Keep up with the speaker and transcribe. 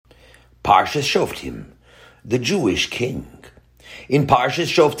Parshas Shoftim, the Jewish king. In Parshas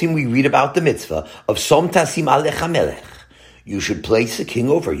Shoftim, we read about the mitzvah of Som Tasim Alecha Melech. You should place a king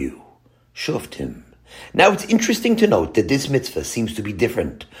over you. Shoftim. Now, it's interesting to note that this mitzvah seems to be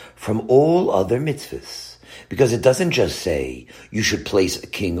different from all other mitzvahs, because it doesn't just say you should place a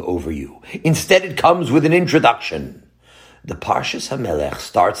king over you. Instead, it comes with an introduction. The Parshas HaMelech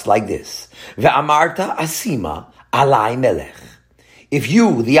starts like this: Ve'amarta asima alai melech. If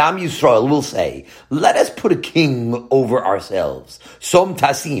you, the Am Yisrael, will say, let us put a king over ourselves, som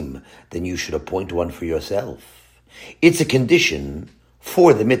tasim, then you should appoint one for yourself. It's a condition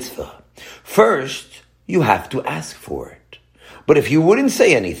for the mitzvah. First, you have to ask for it. But if you wouldn't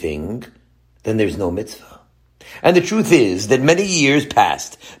say anything, then there's no mitzvah. And the truth is that many years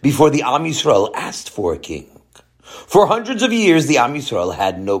passed before the Am Yisrael asked for a king. For hundreds of years, the Am Yisrael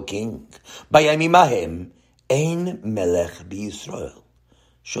had no king. Bayamim ahem, ein melech b'Yisrael.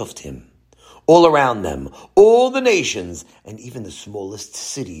 Shoftim. All around them, all the nations, and even the smallest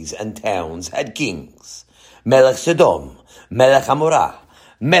cities and towns had kings. Melech Sodom, Melech Amorah,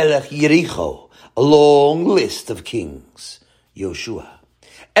 Melech Yericho, a long list of kings. Yoshua.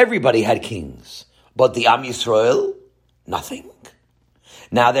 Everybody had kings, but the Am Yisrael, nothing.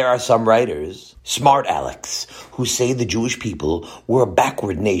 Now there are some writers, smart Alex, who say the Jewish people were a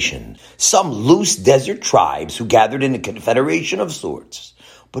backward nation, some loose desert tribes who gathered in a confederation of sorts,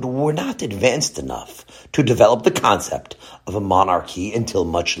 but were not advanced enough to develop the concept of a monarchy until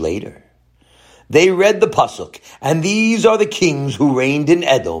much later. They read the pasuk, and these are the kings who reigned in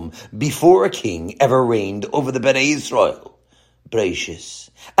Edom before a king ever reigned over the Bnei Yisrael. Breishis.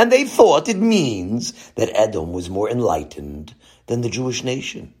 And they thought it means that Edom was more enlightened than the Jewish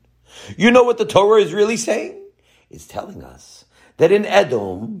nation. You know what the Torah is really saying? It's telling us that in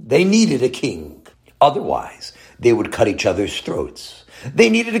Edom they needed a king. Otherwise, they would cut each other's throats. They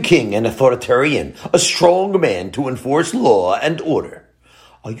needed a king, an authoritarian, a strong man to enforce law and order.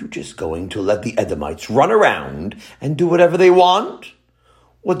 Are you just going to let the Edomites run around and do whatever they want?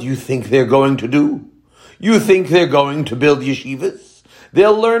 What do you think they're going to do? You think they're going to build yeshivas?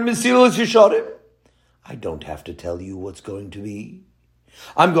 They'll learn Mesilas Yesharim? I don't have to tell you what's going to be.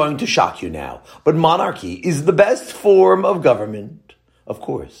 I'm going to shock you now, but monarchy is the best form of government. Of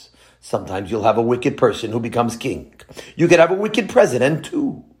course, sometimes you'll have a wicked person who becomes king. You could have a wicked president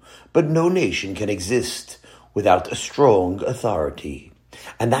too. But no nation can exist without a strong authority.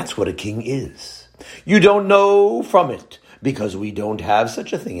 And that's what a king is. You don't know from it because we don't have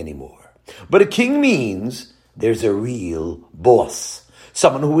such a thing anymore. But a king means there's a real boss,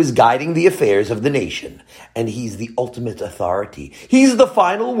 someone who is guiding the affairs of the nation, and he's the ultimate authority. He's the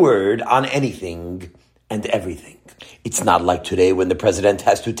final word on anything and everything. It's not like today when the president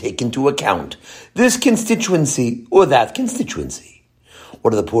has to take into account this constituency or that constituency.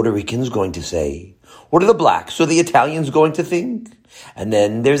 What are the Puerto Ricans going to say? What are the blacks or the Italians going to think? And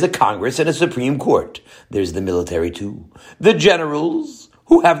then there's a Congress and a Supreme Court. There's the military too. The generals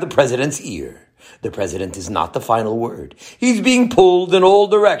who have the president's ear. The president is not the final word. He's being pulled in all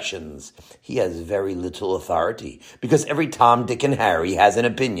directions. He has very little authority because every Tom, Dick, and Harry has an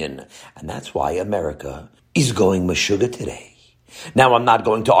opinion. And that's why America is going mashuga today. Now, I'm not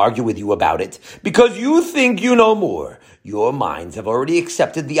going to argue with you about it because you think you know more. Your minds have already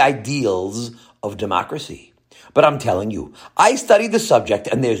accepted the ideals of democracy. But I'm telling you, I studied the subject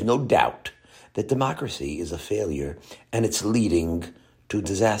and there's no doubt that democracy is a failure and it's leading to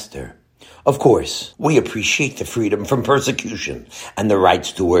disaster. Of course, we appreciate the freedom from persecution and the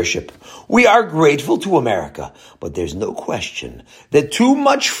rights to worship. We are grateful to America, but there's no question that too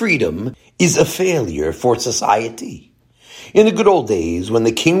much freedom is a failure for society. In the good old days, when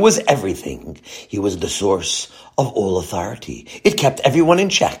the king was everything, he was the source of all authority. It kept everyone in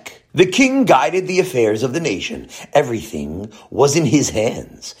check. The king guided the affairs of the nation. Everything was in his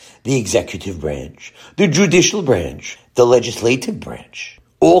hands. The executive branch, the judicial branch, the legislative branch.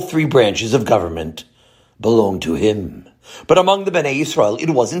 All three branches of government belonged to him. But among the Bnei Yisrael, it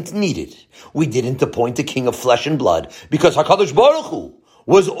wasn't needed. We didn't appoint a king of flesh and blood because HaKadosh Baruch Hu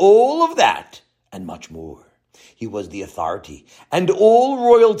was all of that and much more. He was the authority, and all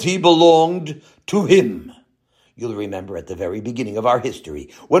royalty belonged to him. You'll remember at the very beginning of our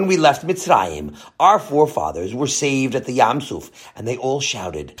history, when we left Mitzrayim, our forefathers were saved at the Yam Suf, and they all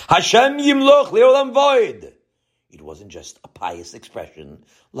shouted, Hashem Yimloch Leolam Void. It wasn't just a pious expression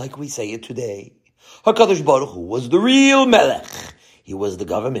like we say it today. HaKadosh Baruch Hu was the real Melech. He was the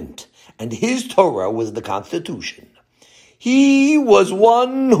government, and his Torah was the constitution. He was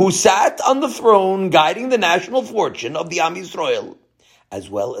one who sat on the throne guiding the national fortune of the Am Yisrael, as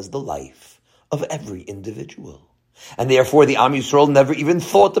well as the life of every individual. And therefore the Am Yisrael never even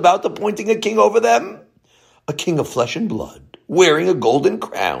thought about appointing a king over them. A king of flesh and blood, wearing a golden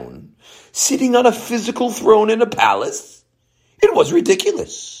crown, sitting on a physical throne in a palace. It was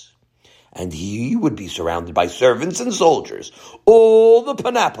ridiculous. And he would be surrounded by servants and soldiers, all the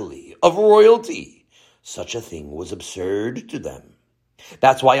panoply of royalty. Such a thing was absurd to them.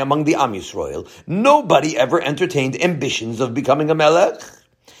 That's why among the Am Yisrael, nobody ever entertained ambitions of becoming a melech.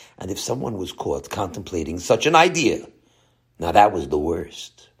 And if someone was caught contemplating such an idea, now that was the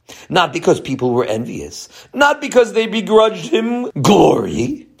worst. Not because people were envious, not because they begrudged him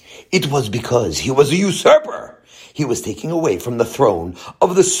glory. It was because he was a usurper. He was taking away from the throne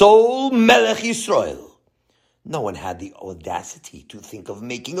of the sole Melech Yisrael. No one had the audacity to think of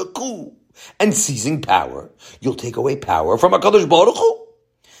making a coup and seizing power. You'll take away power from HaKadosh Baruch Hu?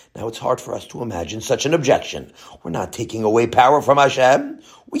 Now it's hard for us to imagine such an objection. We're not taking away power from Hashem.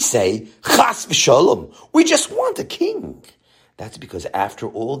 We say, Chas v'shalom. We just want a king. That's because after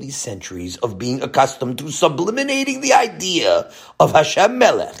all these centuries of being accustomed to subliminating the idea of Hashem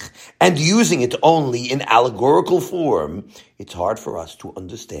Melech and using it only in allegorical form, it's hard for us to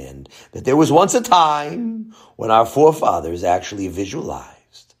understand that there was once a time when our forefathers actually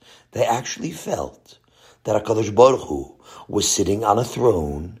visualized, they actually felt that HaKadosh Baruch Hu was sitting on a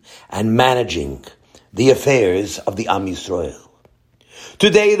throne and managing the affairs of the Am Yisrael.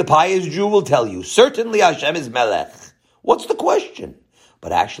 Today, the pious Jew will tell you, certainly Hashem is Melech. What's the question?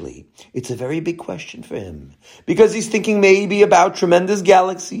 But actually, it's a very big question for him, because he's thinking maybe about tremendous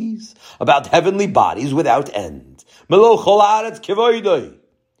galaxies, about heavenly bodies without end. His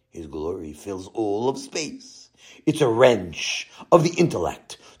glory fills all of space. It's a wrench of the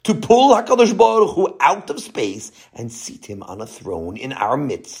intellect to pull HaKadosh Baruch Hu out of space and seat him on a throne in our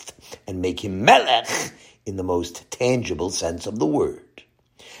midst and make him Melech in the most tangible sense of the word.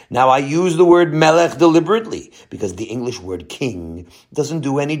 Now, I use the word melech deliberately because the English word king doesn't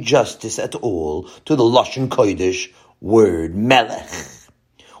do any justice at all to the Lashon Kodesh word melech.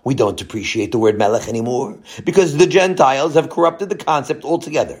 We don't appreciate the word melech anymore because the Gentiles have corrupted the concept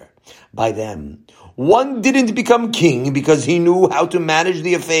altogether. By them, one didn't become king because he knew how to manage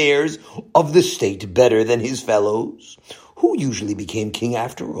the affairs of the state better than his fellows. Who usually became king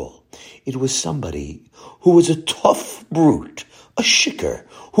after all? It was somebody who was a tough brute, a shikar,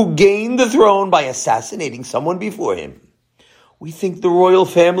 who gained the throne by assassinating someone before him. We think the royal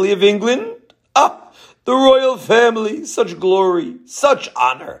family of England? The royal family, such glory, such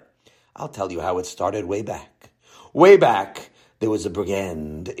honor. I'll tell you how it started way back. Way back, there was a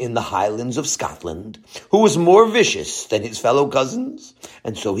brigand in the Highlands of Scotland who was more vicious than his fellow cousins,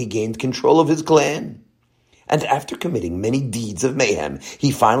 and so he gained control of his clan. And after committing many deeds of mayhem,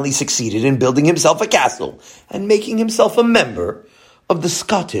 he finally succeeded in building himself a castle and making himself a member of the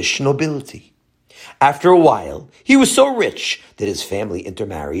Scottish nobility. After a while, he was so rich that his family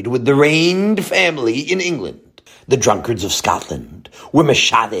intermarried with the reigned family in England. The drunkards of Scotland were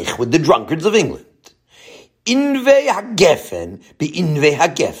meshadech with the drunkards of England. Inve hagefen be inve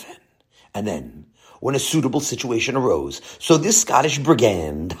hagefen. And then, when a suitable situation arose, so this Scottish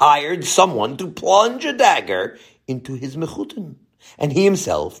brigand hired someone to plunge a dagger into his mechutin, and he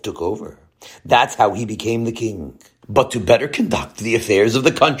himself took over. That's how he became the king. But to better conduct the affairs of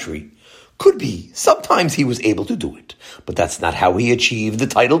the country, could be, sometimes he was able to do it, but that's not how he achieved the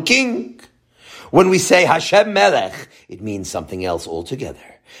title king. When we say Hashem Melech, it means something else altogether.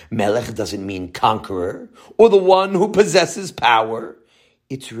 Melech doesn't mean conqueror, or the one who possesses power.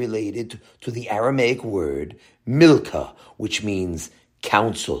 It's related to the Aramaic word milka, which means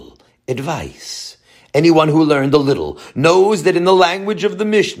counsel, advice. Anyone who learned a little knows that in the language of the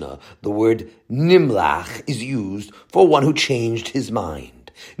Mishnah, the word nimlach is used for one who changed his mind.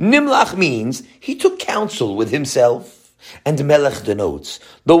 Nimlach means he took counsel with himself, and melech denotes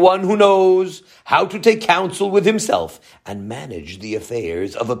the one who knows how to take counsel with himself and manage the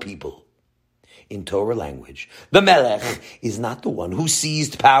affairs of a people. In Torah language, the melech is not the one who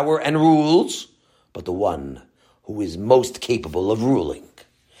seized power and rules, but the one who is most capable of ruling.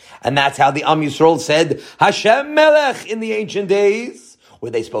 And that's how the Am Yisrael said, Hashem Melech in the ancient days,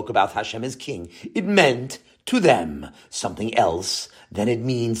 where they spoke about Hashem as king. It meant to them something else than it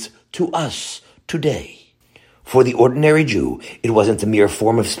means to us today. For the ordinary Jew, it wasn't a mere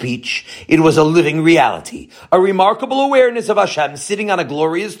form of speech. It was a living reality, a remarkable awareness of Hashem sitting on a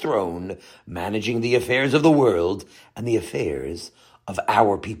glorious throne, managing the affairs of the world and the affairs of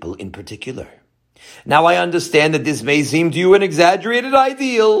our people in particular. Now I understand that this may seem to you an exaggerated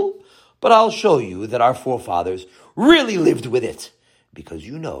ideal, but I'll show you that our forefathers really lived with it, because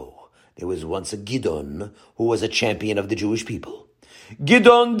you know there was once a Gidon who was a champion of the Jewish people.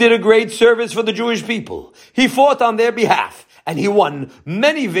 Gidon did a great service for the Jewish people. He fought on their behalf, and he won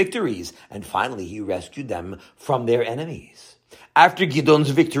many victories, and finally he rescued them from their enemies. After Gidon's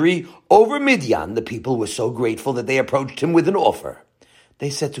victory over Midian, the people were so grateful that they approached him with an offer. They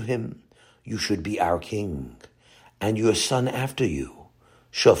said to him, "You should be our king, and your son after you,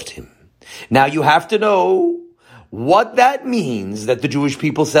 Shoftim." Now you have to know what that means that the Jewish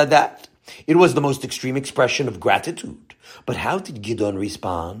people said that. It was the most extreme expression of gratitude. But how did Gidon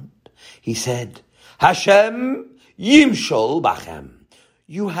respond? He said, "Hashem yimshol bachem."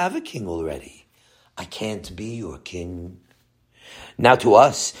 You have a king already. I can't be your king. Now to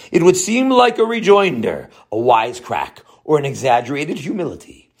us, it would seem like a rejoinder, a wisecrack, or an exaggerated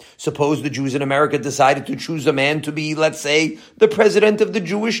humility. Suppose the Jews in America decided to choose a man to be, let's say, the president of the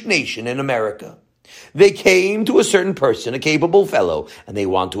Jewish nation in America. They came to a certain person, a capable fellow, and they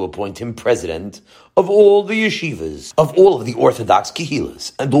want to appoint him president of all the yeshivas, of all of the Orthodox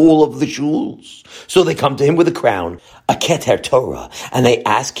kehilas, and all of the shuls. So they come to him with a crown, a keter Torah, and they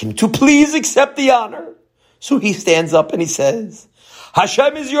ask him to please accept the honor. So he stands up and he says,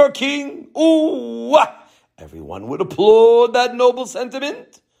 "Hashem is your king." Ooh! Everyone would applaud that noble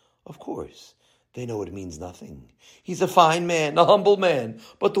sentiment. Of course, they know it means nothing. He's a fine man, a humble man,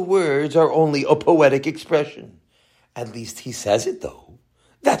 but the words are only a poetic expression. At least he says it, though.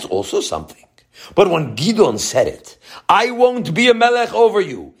 That's also something. But when Gidon said it, "I won't be a melech over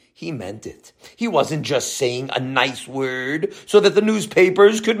you," he meant it. He wasn't just saying a nice word so that the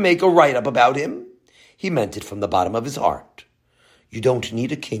newspapers could make a write-up about him. He meant it from the bottom of his heart. "You don't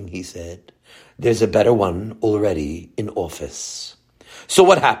need a king," he said. "There's a better one already in office." So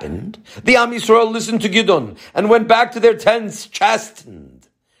what happened? The Am Yisrael listened to Gidon and went back to their tents chastened,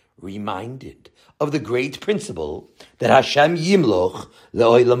 reminded of the great principle that Hashem yimloch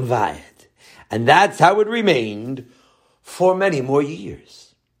le'olam va'ed. And that's how it remained for many more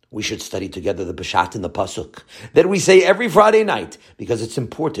years. We should study together the Peshat and the Pasuk that we say every Friday night because it's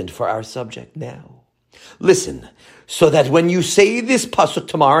important for our subject now. Listen, so that when you say this Pasuk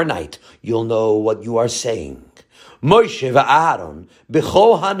tomorrow night, you'll know what you are saying. Moshe va'Aaron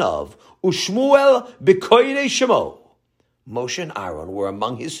b'chol hanav u'Shmuel b'koyrei shemo. Moshe and Aaron were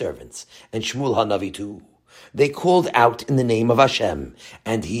among his servants, and Shmuel Hanavi too. They called out in the name of Hashem,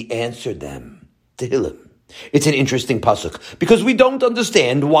 and he answered them. Tehillim. It's an interesting pasuk, because we don't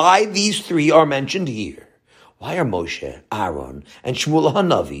understand why these three are mentioned here. Why are Moshe, Aaron, and Shmuel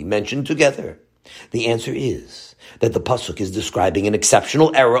Hanavi mentioned together? The answer is that the pasuk is describing an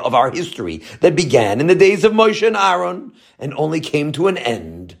exceptional era of our history that began in the days of Moshe and Aaron and only came to an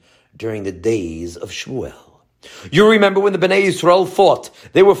end during the days of Shmuel. You remember when the Bnei Yisrael fought,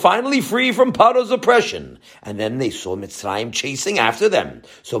 they were finally free from Paro's oppression, and then they saw Mitzrayim chasing after them.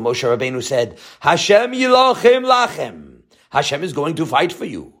 So Moshe Rabbeinu said, "Hashem yilachem lachem." Hashem is going to fight for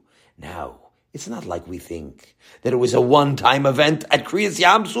you. Now, it's not like we think that it was a one-time event at Kriyas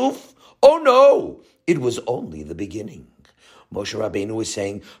Yamsuf. Oh no, it was only the beginning. Moshe Rabbeinu was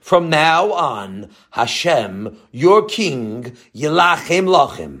saying, from now on, Hashem, your king, yilachem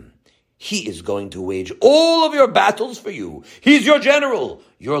lachem. He is going to wage all of your battles for you. He's your general,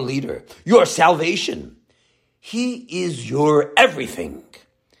 your leader, your salvation. He is your everything.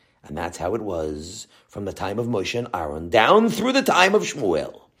 And that's how it was from the time of Moshe and Aaron down through the time of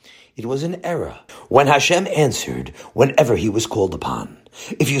Shmuel. It was an era when Hashem answered whenever he was called upon.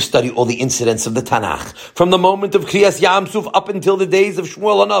 If you study all the incidents of the Tanakh, from the moment of Kriyas Yamsuf up until the days of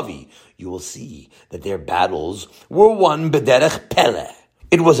Shmuel Hanavi, you will see that their battles were won b'derech peleh.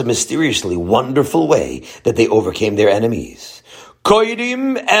 It was a mysteriously wonderful way that they overcame their enemies.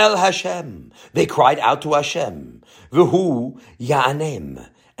 Koirim el Hashem. They cried out to Hashem. V'hu ya'anem.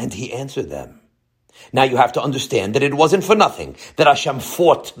 And he answered them. Now you have to understand that it wasn't for nothing that Hashem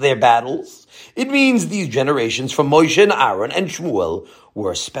fought their battles. It means these generations from Moshe and Aaron and Shmuel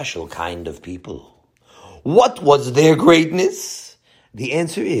were a special kind of people. What was their greatness? The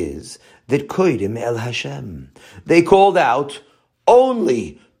answer is that Koirim el Hashem. They called out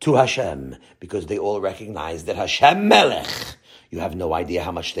only to Hashem, because they all recognized that Hashem Melech. You have no idea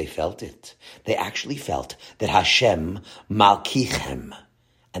how much they felt it. They actually felt that Hashem Malkichem.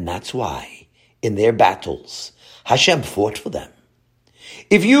 And that's why, in their battles, Hashem fought for them.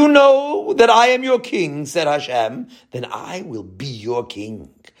 If you know that I am your king, said Hashem, then I will be your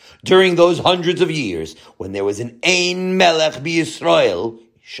king. During those hundreds of years, when there was an Ein Melech b'Yisrael,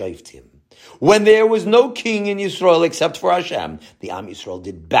 Shoftim. When there was no king in Yisrael except for Hashem, the Am Yisrael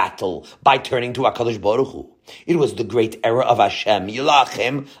did battle by turning to HaKadosh Baruch Hu. It was the great era of Hashem.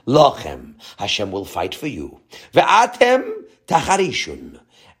 Yilachem lachem. Hashem will fight for you. Ve'atem tacharishun.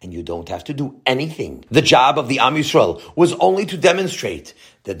 and you don't have to do anything. The job of the Am Yisrael was only to demonstrate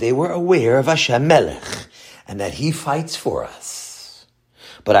that they were aware of Hashem Melech and that He fights for us.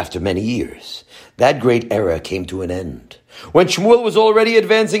 But after many years, that great era came to an end. When Shmuel was already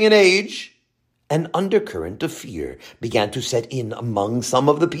advancing in age, an undercurrent of fear began to set in among some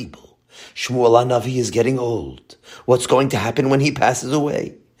of the people. Shmuel HaNavi is getting old. What's going to happen when he passes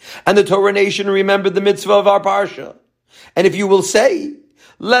away? And the Torah nation remembered the mitzvah of our parsha. And if you will say,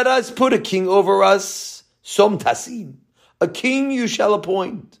 let us put a king over us, som tasim, a king you shall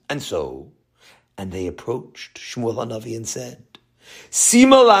appoint. And so, and they approached Shmuel HaNavi and said,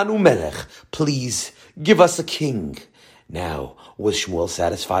 Sima lanu melech, please give us a king. Now, was Shmuel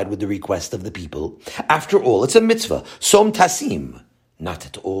satisfied with the request of the people? After all, it's a mitzvah, som tasim. Not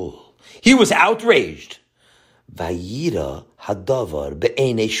at all. He was outraged. Vayira hadavar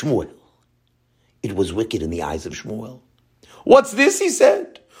be'enei Shmuel. It was wicked in the eyes of Shmuel. What's this, he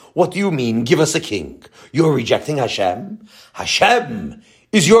said. What do you mean, give us a king? You're rejecting Hashem? Hashem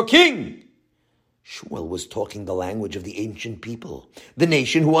is your king. Shmuel was talking the language of the ancient people, the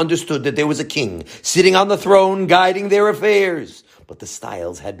nation who understood that there was a king sitting on the throne guiding their affairs. But the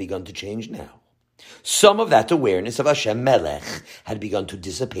styles had begun to change now. Some of that awareness of Hashem Melech had begun to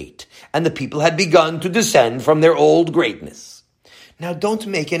dissipate, and the people had begun to descend from their old greatness. Now don't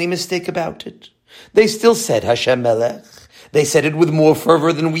make any mistake about it. They still said Hashem Melech. They said it with more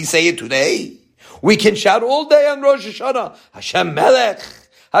fervor than we say it today. We can shout all day on Rosh Hashanah, Hashem Melech,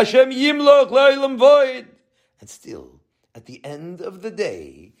 Hashem Yimloch Le'olam Void, and still, at the end of the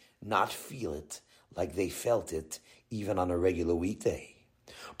day, not feel it like they felt it even on a regular weekday.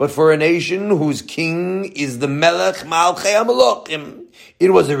 But for a nation whose king is the Melech Malchei HaMelochim,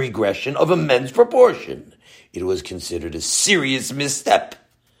 it was a regression of immense proportion. It was considered a serious misstep,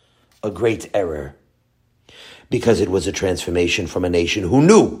 a great error, because it was a transformation from a nation who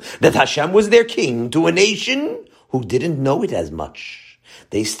knew that Hashem was their king to a nation who didn't know it as much.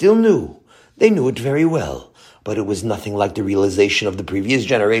 They still knew. They knew it very well, but it was nothing like the realization of the previous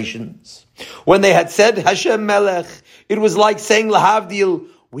generations. When they had said Hashem Melech, it was like saying Lahavdil,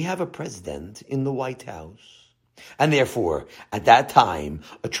 we have a president in the White House. And therefore, at that time,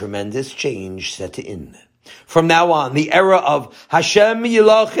 a tremendous change set in. From now on, the era of Hashem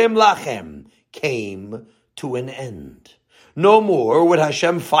Yilachem Lachem came to an end. No more would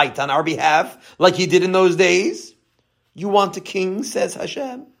Hashem fight on our behalf like he did in those days. You want a king, says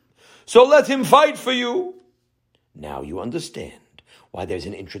Hashem, so let him fight for you. Now you understand why there's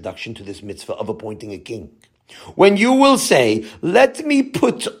an introduction to this mitzvah of appointing a king. When you will say, let me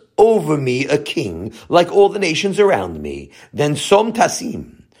put over me a king like all the nations around me, then som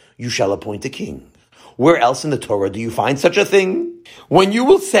tasim, you shall appoint a king. Where else in the Torah do you find such a thing? When you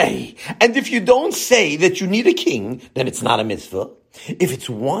will say, and if you don't say that you need a king, then it's not a mitzvah. If it's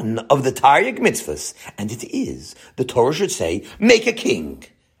one of the Taryag mitzvahs, and it is, the Torah should say, make a king,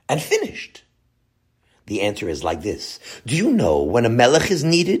 and finished. The answer is like this. Do you know when a melech is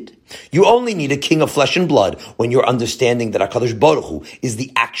needed? You only need a king of flesh and blood when your understanding that HaKadosh Baruch Hu is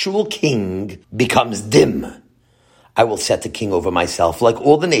the actual king becomes dim. I will set a king over myself like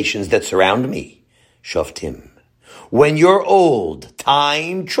all the nations that surround me. Shoftim. When you're old,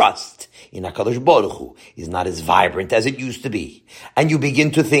 time, trust in HaKadosh Baruch Hu is not as vibrant as it used to be, and you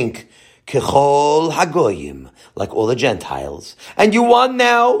begin to think, Kechol Hagoyim, like all the Gentiles, and you want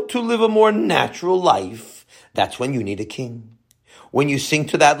now to live a more natural life, that's when you need a king. When you sink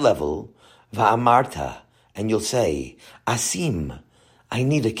to that level, Va'amarta, and you'll say, Asim, I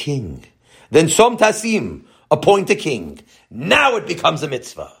need a king. Then Som Tasim, appoint a king. Now it becomes a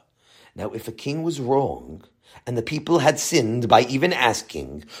mitzvah. Now if a king was wrong, and the people had sinned by even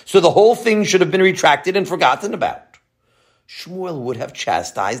asking, so the whole thing should have been retracted and forgotten about, Shmuel would have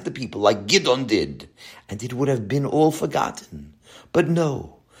chastised the people like Gidon did, and it would have been all forgotten. But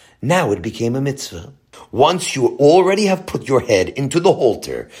no, now it became a mitzvah. Once you already have put your head into the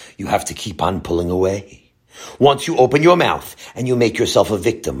halter, you have to keep on pulling away. Once you open your mouth and you make yourself a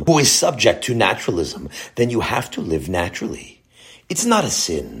victim who is subject to naturalism, then you have to live naturally. It's not a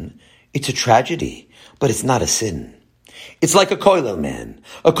sin. It's a tragedy, but it's not a sin. It's like a koilel man.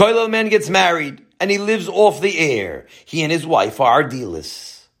 A koilel man gets married, and he lives off the air. He and his wife are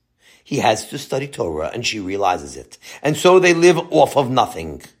idealists. He has to study Torah, and she realizes it. And so they live off of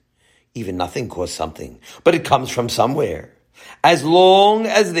nothing. Even nothing costs something, but it comes from somewhere. As long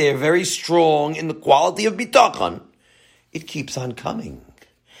as they're very strong in the quality of bitachon, it keeps on coming.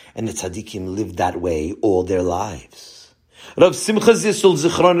 And the tzaddikim lived that way all their lives. Rav Simcha Zissel,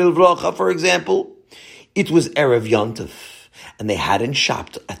 Zichron Livracha, for example, it was Erev Yontif, and they hadn't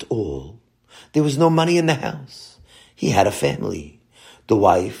shopped at all. There was no money in the house. He had a family. The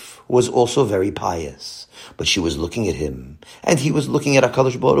wife was also very pious, but she was looking at him, and he was looking at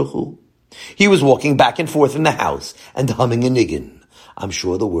HaKadosh Baruch Hu. He was walking back and forth in the house and humming a niggin. I'm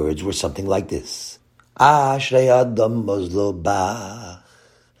sure the words were something like this. Ashrei Adam Mozlo Bach.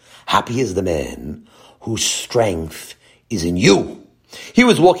 Happy is the man whose strength is in you. He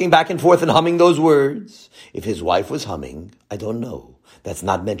was walking back and forth and humming those words. If his wife was humming, I don't know. That's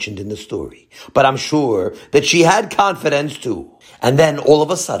not mentioned in the story. But I'm sure that she had confidence too. And then all of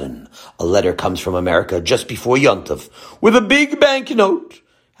a sudden, a letter comes from America just before Yontov with a big banknote.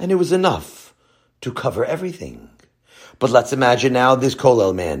 And it was enough to cover everything. But let's imagine now this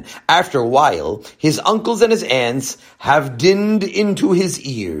Kollel man. After a while, his uncles and his aunts have dinned into his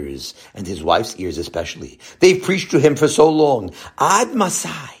ears, and his wife's ears especially. They've preached to him for so long. Ad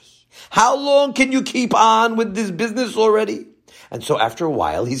Masai, how long can you keep on with this business already? And so after a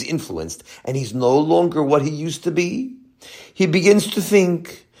while, he's influenced, and he's no longer what he used to be. He begins to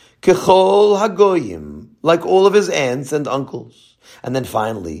think, Kechol Hagoyim, like all of his aunts and uncles. And then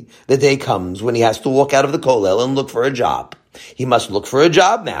finally, the day comes when he has to walk out of the kollel and look for a job. He must look for a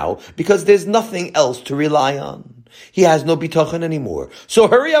job now because there's nothing else to rely on. He has no bitachon anymore. So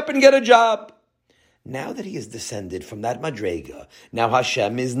hurry up and get a job. Now that he is descended from that madrega, now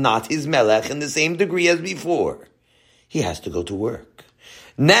Hashem is not his melech in the same degree as before. He has to go to work.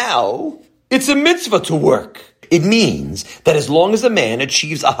 Now, it's a mitzvah to work. It means that as long as a man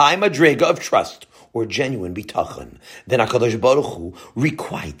achieves a high madrega of trust, or genuine bitachon, then HaKadosh Baruch Hu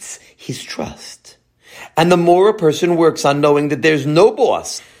requites his trust. And the more a person works on knowing that there's no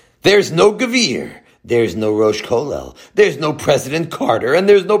boss, there's no Gevir, there's no Rosh Kollel, there's no President Carter, and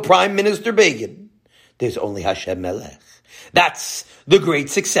there's no Prime Minister Begin. There's only Hashem Melech. That's the great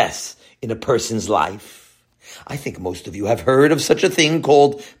success in a person's life. I think most of you have heard of such a thing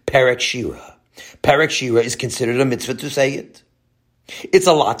called Perek Shira. Perek Shira is considered a mitzvah to say it. It's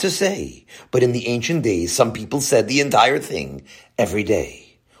a lot to say, but in the ancient days, some people said the entire thing every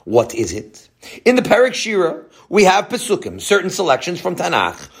day. What is it? In the Perek Shira, we have Pesukim, certain selections from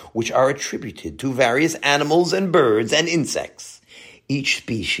Tanakh, which are attributed to various animals and birds and insects. Each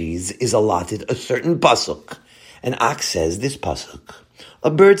species is allotted a certain pasuk. An ox says this pasuk. A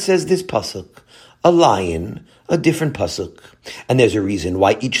bird says this pasuk. A lion, a different pasuk. And there's a reason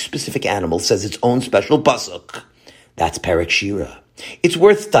why each specific animal says its own special pasuk. That's Perek Shira. It's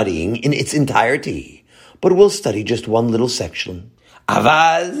worth studying in its entirety, but we'll study just one little section.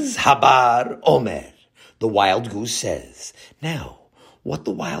 Avaz Habar Omer. The wild goose says. Now, what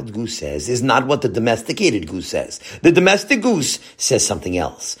the wild goose says is not what the domesticated goose says. The domestic goose says something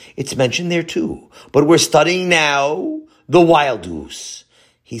else. It's mentioned there too, but we're studying now the wild goose.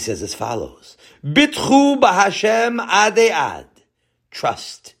 He says as follows. Bitchu b'Hashem ad.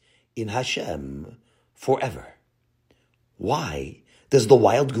 Trust in Hashem forever. Why does the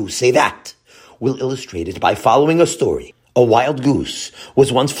wild goose say that? We'll illustrate it by following a story. A wild goose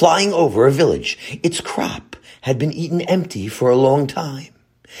was once flying over a village. Its crop had been eaten empty for a long time.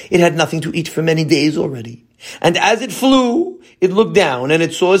 It had nothing to eat for many days already. And as it flew, it looked down and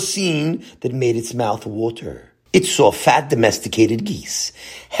it saw a scene that made its mouth water. It saw fat domesticated geese,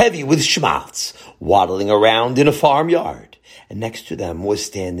 heavy with schmaltz, waddling around in a farmyard. And next to them was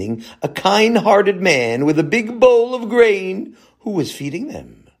standing a kind-hearted man with a big bowl of grain who was feeding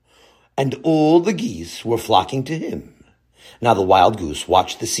them. And all the geese were flocking to him. Now the wild goose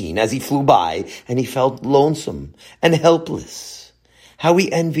watched the scene as he flew by, and he felt lonesome and helpless. How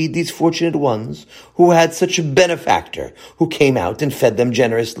he envied these fortunate ones who had such a benefactor who came out and fed them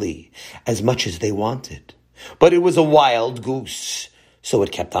generously, as much as they wanted. But it was a wild goose, so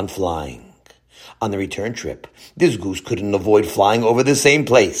it kept on flying. On the return trip, this goose couldn't avoid flying over the same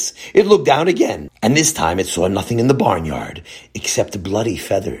place. It looked down again, and this time it saw nothing in the barnyard except bloody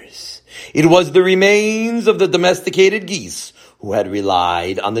feathers. It was the remains of the domesticated geese who had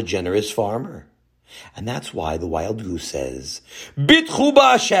relied on the generous farmer. And that's why the wild goose says, Bitchu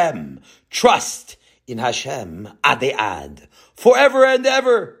b'Hashem, trust in Hashem, ad, forever and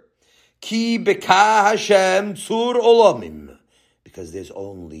ever. Ki beka Hashem tzur olamim, because there's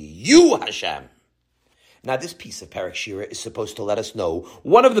only you, Hashem. Now, this piece of Perek Shira is supposed to let us know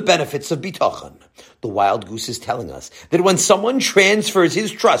one of the benefits of bitachon. The wild goose is telling us that when someone transfers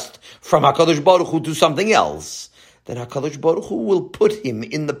his trust from HaKadosh Baruch Hu to something else, then HaKadosh Baruch Hu will put him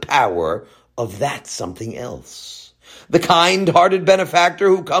in the power of that something else. The kind-hearted benefactor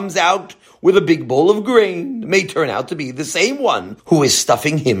who comes out with a big bowl of grain may turn out to be the same one who is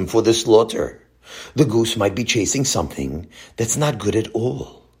stuffing him for the slaughter. The goose might be chasing something that's not good at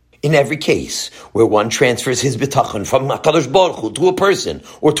all. In every case where one transfers his bitachon from HaKadosh Baruch Hu to a person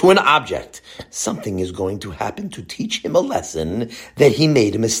or to an object, something is going to happen to teach him a lesson that he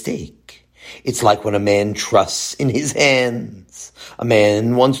made a mistake. It's like when a man trusts in his hands. A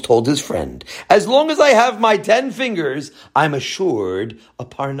man once told his friend, as long as I have my 10 fingers, I'm assured a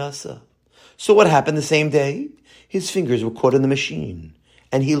parnasa. So what happened the same day? His fingers were caught in the machine,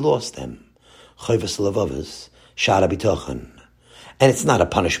 and he lost them. Chayvus levavos, shara bitachon. And it's not a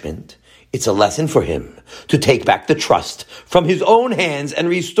punishment. It's a lesson for him to take back the trust from his own hands and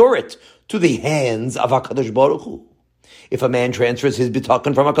restore it to the hands of HaKadosh Baruch Hu. If a man transfers his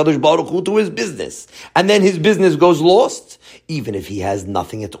bitachon from HaKadosh Baruch Hu to his business, and then his business goes lost, even if he has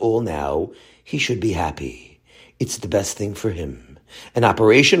nothing at all now, he should be happy. It's the best thing for him. An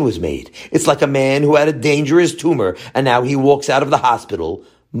operation was made. It's like a man who had a dangerous tumor, and now he walks out of the hospital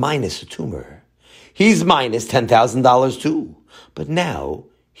minus a tumor. He's minus $10,000 too. But now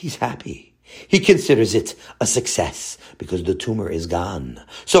he's happy. He considers it a success because the tumor is gone.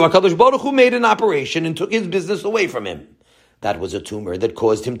 So HaKadosh Baruch Hu made an operation and took his business away from him. That was a tumor that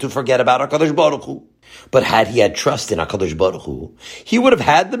caused him to forget about HaKadosh Baruch Hu. But had he had trust in HaKadosh Baruch Hu, he would have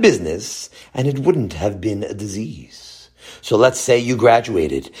had the business and it wouldn't have been a disease. So let's say you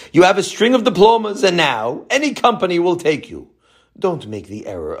graduated. You have a string of diplomas and now any company will take you. Don't make the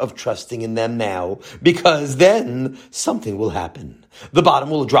error of trusting in them now, because then something will happen. The bottom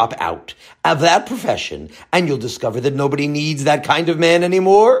will drop out of that profession, and you'll discover that nobody needs that kind of man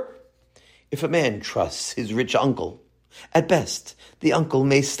anymore. If a man trusts his rich uncle, at best, the uncle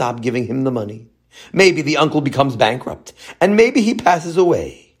may stop giving him the money. Maybe the uncle becomes bankrupt, and maybe he passes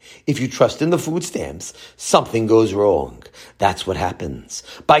away. If you trust in the food stamps, something goes wrong. That's what happens.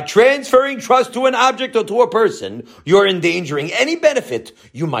 By transferring trust to an object or to a person, you're endangering any benefit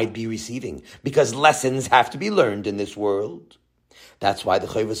you might be receiving, because lessons have to be learned in this world. That's why the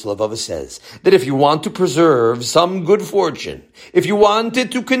Chayvus Levavos says that if you want to preserve some good fortune, if you want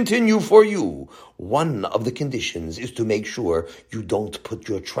it to continue for you, one of the conditions is to make sure you don't put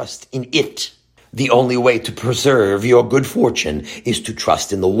your trust in it. The only way to preserve your good fortune is to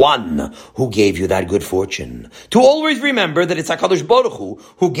trust in the one who gave you that good fortune. To always remember that it's HaKadosh Baruch Hu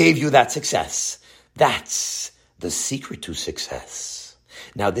who gave you that success. That's the secret to success.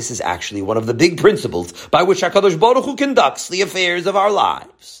 Now, this is actually one of the big principles by which HaKadosh Baruch Hu conducts the affairs of our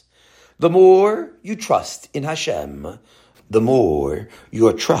lives. The more you trust in Hashem, the more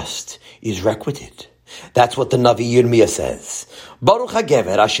your trust is requited. That's what the Navi Yirmiyah says. Baruch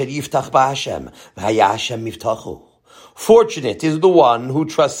HaGever asher yiftach ba'Hashem, v'haya Hashem miftachu. Fortunate is the one who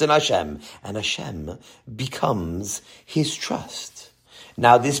trusts in Hashem, and Hashem becomes his trust.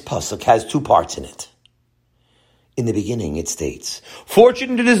 Now this pasuk has 2 parts in it. In the beginning it states,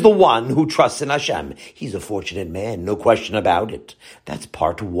 fortunate is the one who trusts in Hashem. He's a fortunate man, no question about it. That's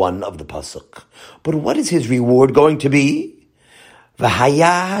part 1 of the pasuk. But what is his reward going to be?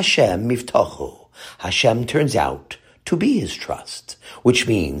 V'haya Hashem miftachu. Hashem turns out to be his trust, which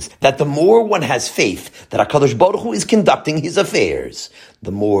means that the more one has faith that HaKadosh Baruch Hu is conducting his affairs,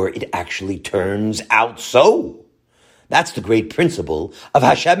 the more it actually turns out so. That's the great principle of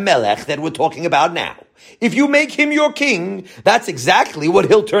Hashem Melech that we're talking about now. If you make him your king, that's exactly what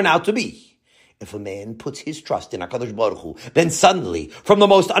he'll turn out to be. If a man puts his trust in HaKadosh Baruch Hu, then suddenly, from the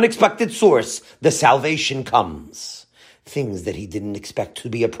most unexpected source, the salvation comes. Things that he didn't expect to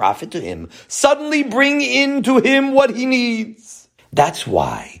be a profit to him suddenly bring into him what he needs. That's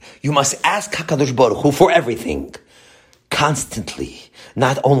why you must ask HaKadosh Baruch Hu for everything. Constantly.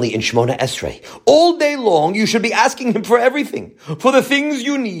 Not only in Shemona Esrei. All day long you should be asking him for everything. For the things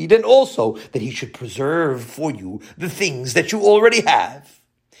you need, and also that he should preserve for you the things that you already have.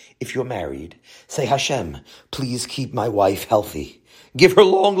 If you're married, say, Hashem, please keep my wife healthy. Give her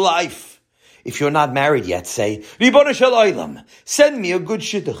long life. If you're not married yet, say, Ribono Shel Olam, send me a good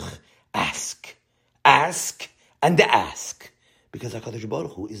shidduch. Ask, and ask. Because HaKadosh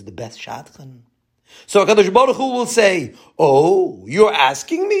Baruch Hu is the best shadchan. So HaKadosh Baruch Hu will say, oh, you're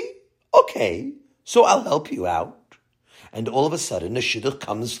asking me? Okay, so I'll help you out. And all of a sudden, a shidduch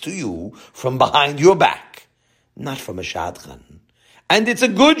comes to you from behind your back, not from a shadchan. And it's a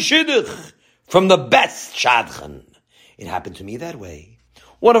good shidduch from the best shadchan. It happened to me that way.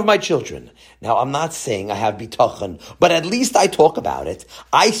 One of my children. Now, I'm not saying I have bitachon, but at least I talk about it.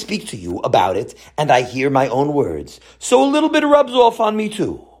 I speak to you about it, and I hear my own words. So a little bit rubs off on me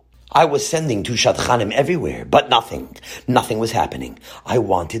too. I was sending to shadchanim everywhere, but nothing. Nothing was happening. I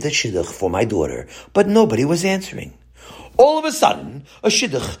wanted a shidduch for my daughter, but nobody was answering. All of a sudden, a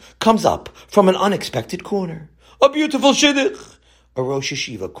shidduch comes up from an unexpected corner. A beautiful shidduch. A Rosh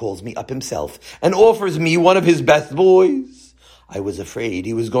Yeshiva calls me up himself and offers me one of his best boys. I was afraid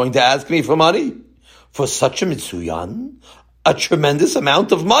he was going to ask me for money. For such a mitsuyan, a tremendous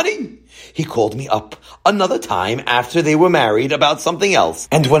amount of money. He called me up another time after they were married about something else.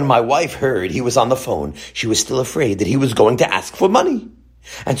 And when my wife heard he was on the phone, she was still afraid that he was going to ask for money.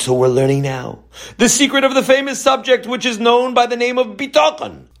 And so we're learning now the secret of the famous subject which is known by the name of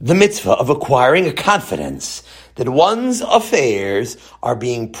bitachon, the mitzvah of acquiring a confidence that one's affairs are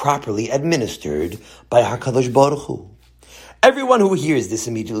being properly administered by HaKadosh Baruch Hu. Everyone who hears this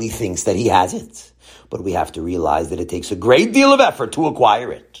immediately thinks that he has it, but we have to realize that it takes a great deal of effort to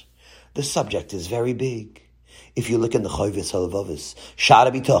acquire it. The subject is very big. If you look in the Chovis HaLevavos,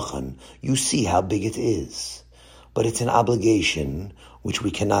 Shara Bitachon, you see how big it is. But it's an obligation which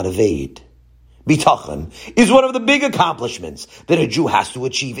we cannot evade. Bitachon is one of the big accomplishments that a Jew has to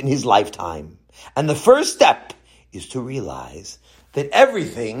achieve in his lifetime. And the first step is to realize that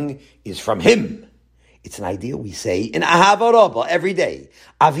everything is from him. It's an idea we say in Ahava Rabbah every day.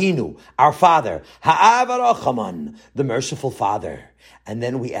 Avinu, our Father, Ha'av Rachaman, the merciful Father. And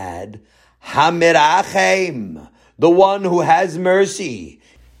then we add, HaMerachem, the one who has mercy.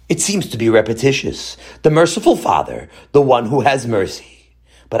 It seems to be repetitious. The merciful Father, the one who has mercy.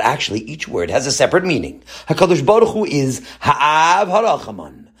 But actually, each word has a separate meaning. HaKadosh Baruch Hu is Ha'av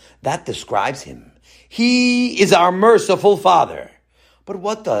Harachaman. That describes him. He is our merciful Father. But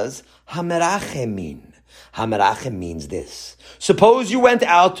what does HaMerachem mean? HaMerachem means this. Suppose you went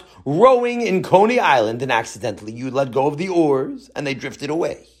out rowing in Coney Island and accidentally you let go of the oars and they drifted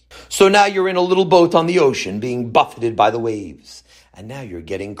away. So now you're in a little boat on the ocean being buffeted by the waves. And now you're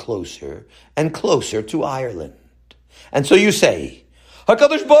getting closer and closer to Ireland. And so you say,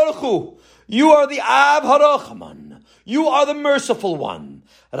 HaKadosh Baruch Hu, you are the Av HaRachaman. You are the merciful one.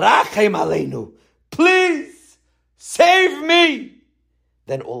 Rachem Aleinu. Please, save me.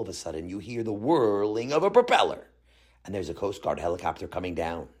 Then all of a sudden you hear the whirling of a propeller. And there's a Coast Guard helicopter coming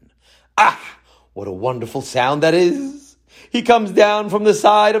down. Ah, what a wonderful sound that is. He comes down from the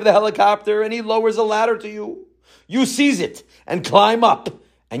side of the helicopter and he lowers a ladder to you. You seize it and climb up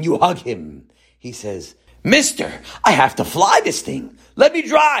and you hug him. He says, Mister, I have to fly this thing. Let me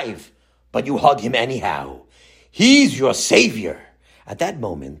drive. But you hug him anyhow. He's your savior. At that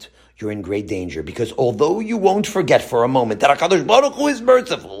moment, you're in great danger because although you won't forget for a moment that HaKadosh Baruch Hu is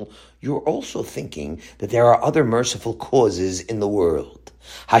merciful, you're also thinking that there are other merciful causes in the world.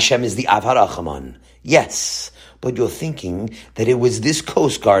 Hashem is the Av HaRachaman. Yes, but you're thinking that it was this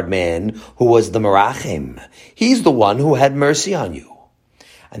Coast Guard man who was the Merachem. He's the one who had mercy on you.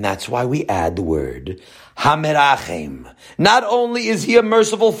 And that's why we add the word HaMerachem. Not only is he a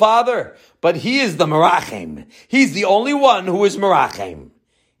merciful Father, but he is the Merachem. He's the only one who is Merachem.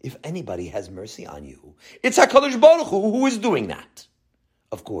 If anybody has mercy on you, it's HaKadosh Baruch Hu who is doing that.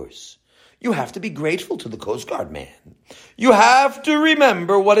 Of course, you have to be grateful to the Coast Guard man. You have to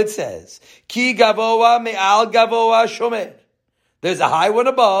remember what it says. Ki gavoa me'al gavoa shomer. There's a high one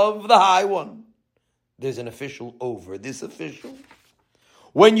above the high one. There's an official over this official.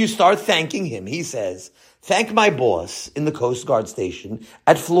 When you start thanking him, he says, thank my boss in the Coast Guard station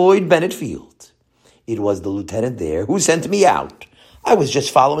at Floyd Bennett Field. It was the lieutenant there who sent me out. I was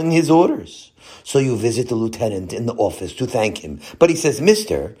just following his orders. So you visit the lieutenant in the office to thank him. But he says,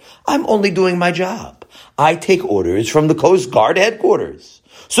 Mister, I'm only doing my job. I take orders from the Coast Guard headquarters.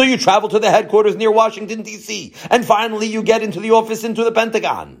 So you travel to the headquarters near Washington, D.C., and finally you get into the office into the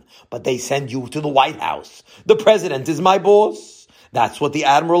Pentagon. But they send you to the White House. The president is my boss. That's what the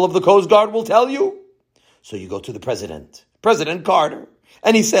admiral of the Coast Guard will tell you. So you go to the president, President Carter,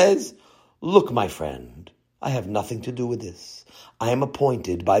 and he says, look, my friend, I have nothing to do with this. I am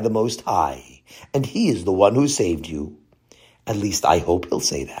appointed by the Most High, and he is the one who saved you. At least I hope he'll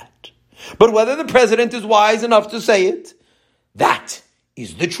say that. But whether the president is wise enough to say it, that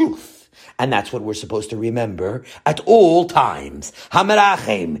is the truth. And that's what we're supposed to remember at all times.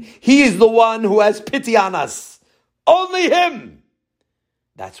 HaMerachem, he is the one who has pity on us. Only him.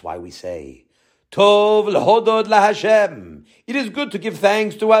 That's why we say, Tov lehodod laHashem. It is good to give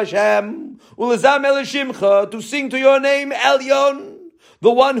thanks to Hashem. Ulezam el shimcha, to sing to your name, Elyon,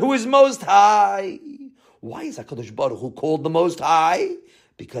 the one who is most high. Why is HaKadosh Baruch Hu called the Most High?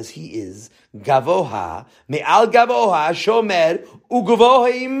 Because he is Gavoha, Me'al Gavoha, Shomer,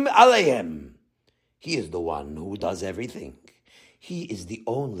 Ugavohim Aleim. He is the one who does everything. He is the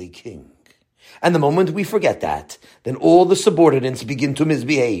only king. And the moment we forget that, then all the subordinates begin to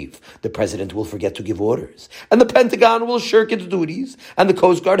misbehave. The president will forget to give orders, and the Pentagon will shirk its duties, and the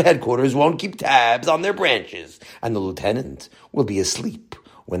Coast Guard headquarters won't keep tabs on their branches, and the lieutenant will be asleep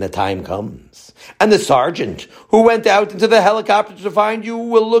when the time comes. And the sergeant who went out into the helicopter to find you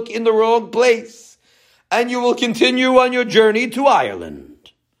will look in the wrong place. and you will continue on your journey to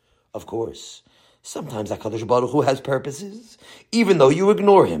Ireland. Of course, sometimes HaKadosh Baruch Hu has purposes. Even though you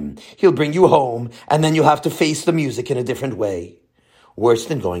ignore him, he'll bring you home, and then you'll have to face the music in a different way. Worse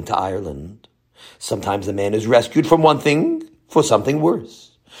than going to Ireland. Sometimes a man is rescued from one thing for something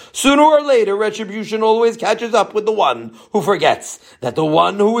worse. Sooner or later, retribution always catches up with the one who forgets that the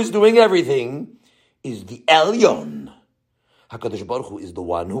one who is doing everything is the Elyon. HaKadosh Baruch Hu is the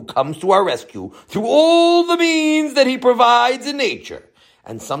one who comes to our rescue through all the means that he provides in nature,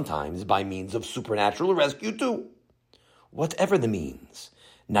 and sometimes by means of supernatural rescue too. Whatever the means,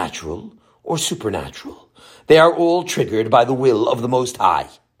 natural or supernatural, they are all triggered by the will of the Most High.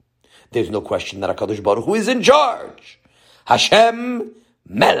 There's no question that HaKadosh Baruch Hu is in charge. Hashem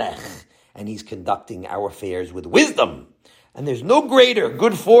Melech, and he's conducting our affairs with wisdom. And there's no greater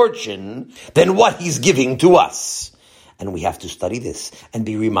good fortune than what he's giving to us. And we have to study this and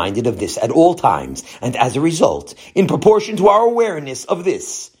be reminded of this at all times. And as a result, in proportion to our awareness of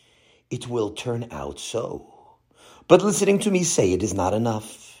this, it will turn out so. But listening to me say it is not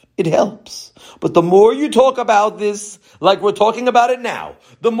enough. It helps. But the more you talk about this, like we're talking about it now,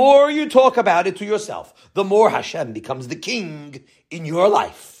 the more you talk about it to yourself, the more Hashem becomes the king in your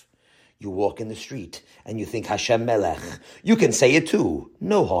life. You walk in the street and you think Hashem Melech. You can say it too.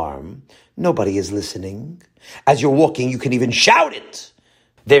 No harm. Nobody is listening. As you're walking, you can even shout it.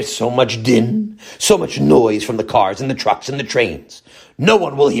 There's so much din, so much noise from the cars and the trucks and the trains. No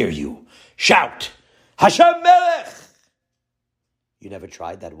one will hear you. Shout, Hashem Melech! You never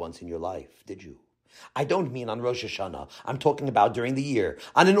tried that once in your life, did you? I don't mean on Rosh Hashanah. I'm talking about during the year.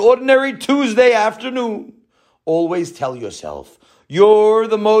 On an ordinary Tuesday afternoon. Always tell yourself, you're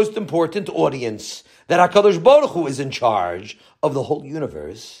the most important audience, that HaKadosh Baruch Hu is in charge of the whole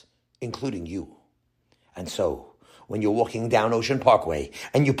universe, including you. And so, when you're walking down Ocean Parkway,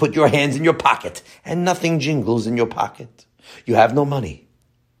 and you put your hands in your pocket, and nothing jingles in your pocket, you have no money,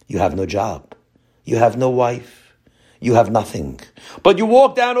 you have no job, you have no wife, you have nothing. But you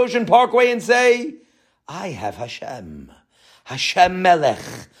walk down Ocean Parkway and say, I have Hashem. Hashem Melech.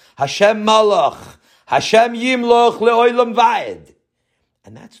 Hashem Malach. Hashem Yimloch Le'olam Vayed.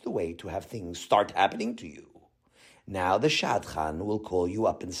 And that's the way to have things start happening to you. Now the Shadchan will call you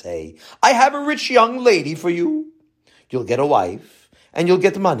up and say, I have a rich young lady for you. You'll get a wife, and you'll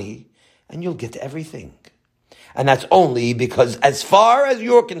get money, and you'll get everything. And that's only because, as far as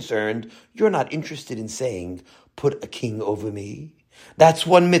you're concerned, you're not interested in saying, put a king over me. That's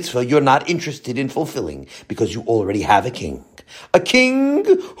one mitzvah you're not interested in fulfilling because you already have a king. A king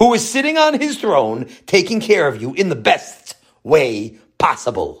who is sitting on his throne, taking care of you in the best way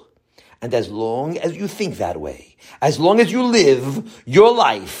possible. And as long as you think that way, as long as you live your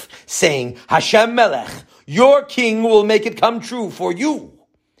life saying, Hashem Melech, your king will make it come true for you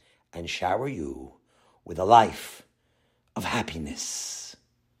and shower you with a life of happiness.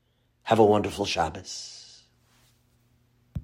 Have a wonderful Shabbos.